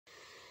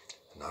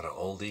Not an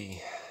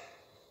oldie.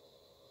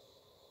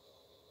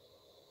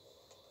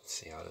 Let's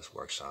see how this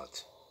works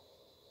out.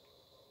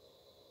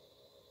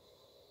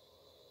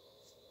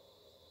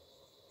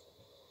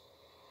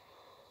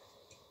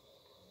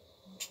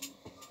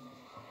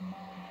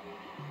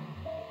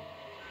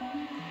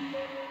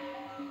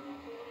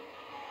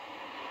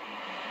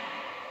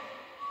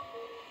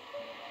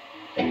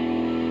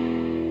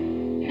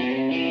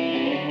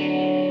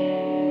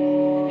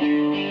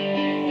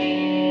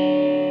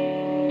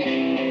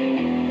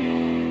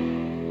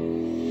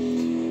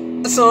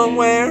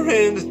 Somewhere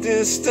in the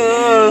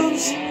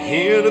distance,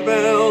 hear the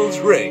bells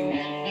ring.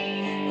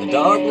 The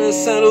darkness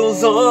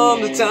settles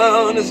on the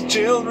town as the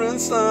children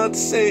start to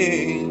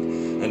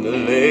sing. And the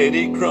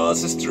lady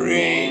crosses the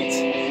street,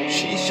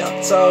 she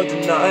shuts out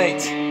the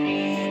night.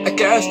 I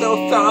cast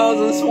out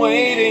thousands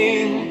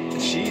waiting,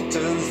 and she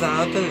turns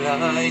out the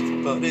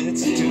light. But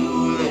it's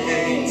too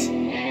late,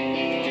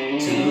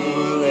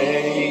 too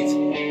late.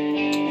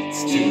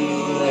 It's too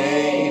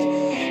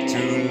late,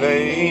 too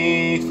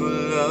late for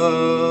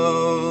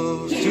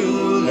love.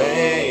 Too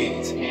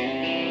late,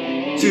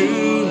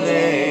 too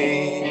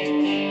late.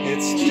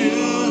 It's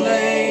too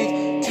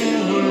late,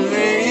 too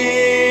late.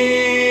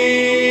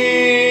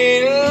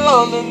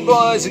 London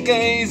boys are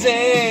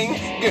gazing,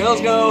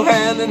 girls go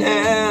hand in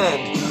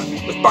hand.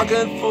 With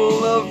pocket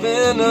full of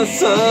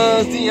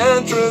innocence, the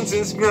entrance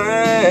is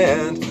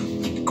grand.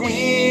 The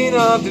queen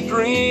of the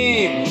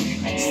dream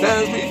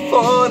stands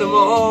before them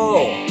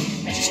all.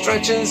 She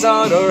stretches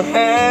out her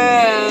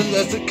hand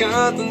as the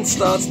curtain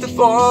starts to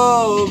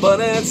fall. But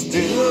it's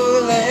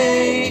too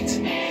late,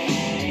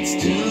 it's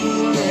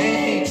too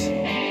late,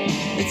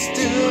 it's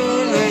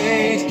too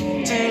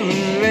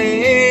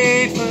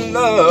late for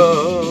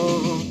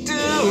love.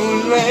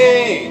 Too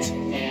late,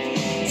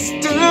 it's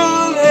too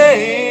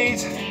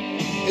late,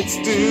 it's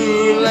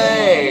too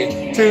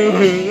late, too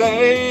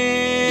late.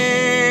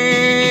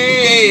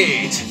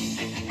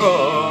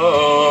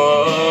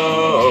 Oh,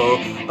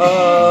 oh,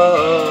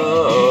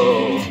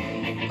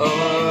 oh,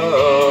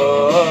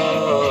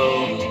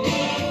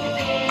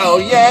 oh,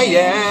 yeah,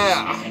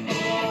 yeah.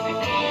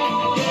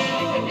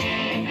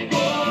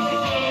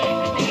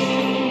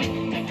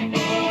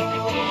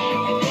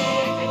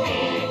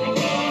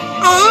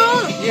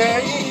 Oh, yeah,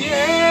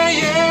 yeah,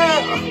 yeah.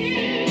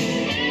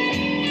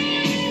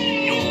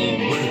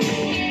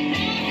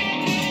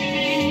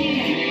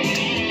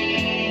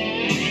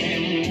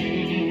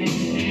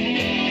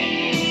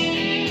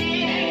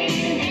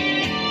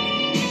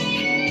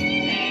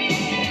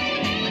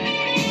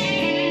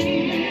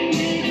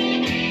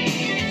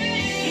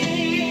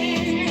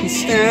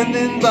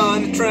 Standing by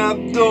the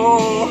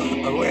trapdoor,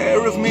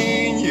 aware of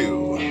me and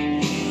you,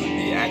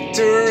 the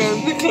actor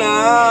and the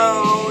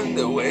clown,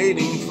 they're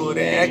waiting for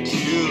their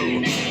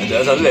cue. And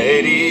there's a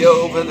lady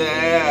over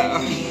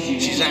there,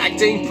 she's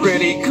acting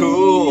pretty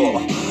cool,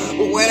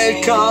 but when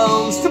it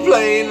comes to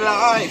playing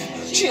life,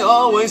 she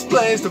always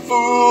plays the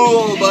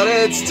fool. But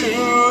it's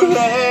too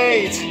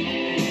late,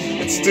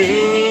 it's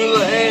too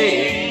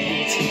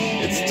late,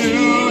 it's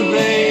too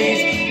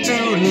late,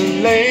 too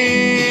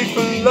late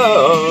for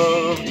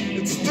love.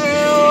 It's too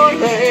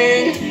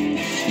late,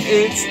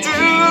 it's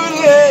too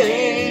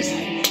late,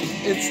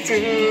 it's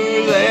too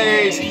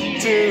late,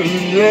 too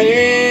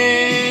late.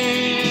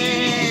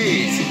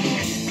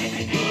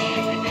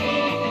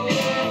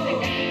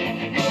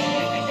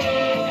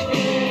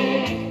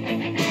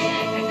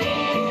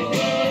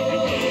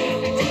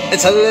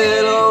 It's a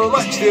little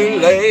much too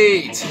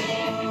late.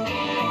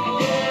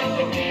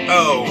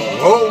 Oh,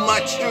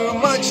 much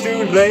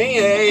too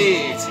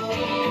late.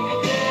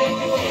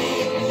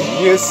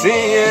 You see,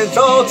 it's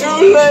all too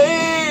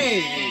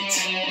late.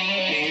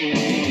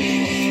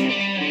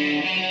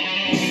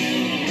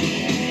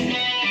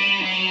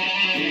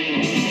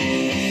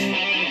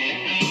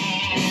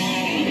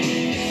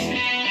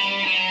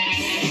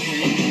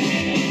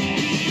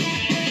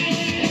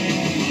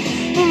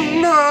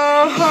 No,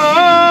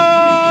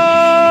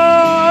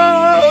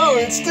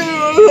 it's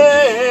too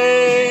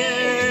late.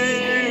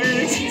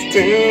 It's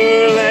too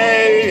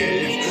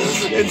late.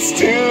 It's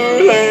too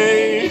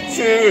late.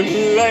 Too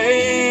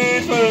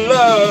late for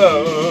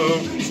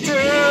love. It's too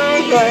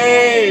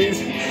late.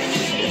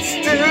 It's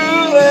too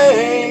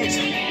late.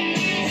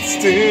 It's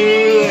too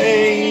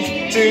late.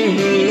 Too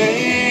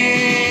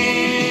late.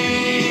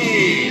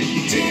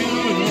 Too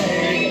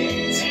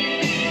late.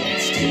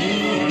 It's too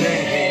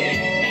late.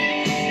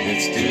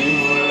 It's too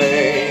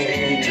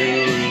late.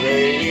 Too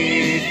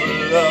late for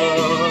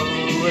love.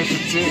 Is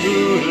it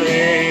too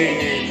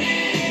late?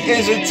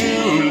 Is it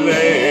too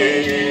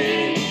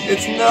late?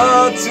 It's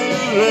not too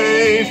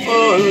late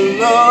for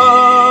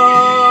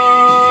love.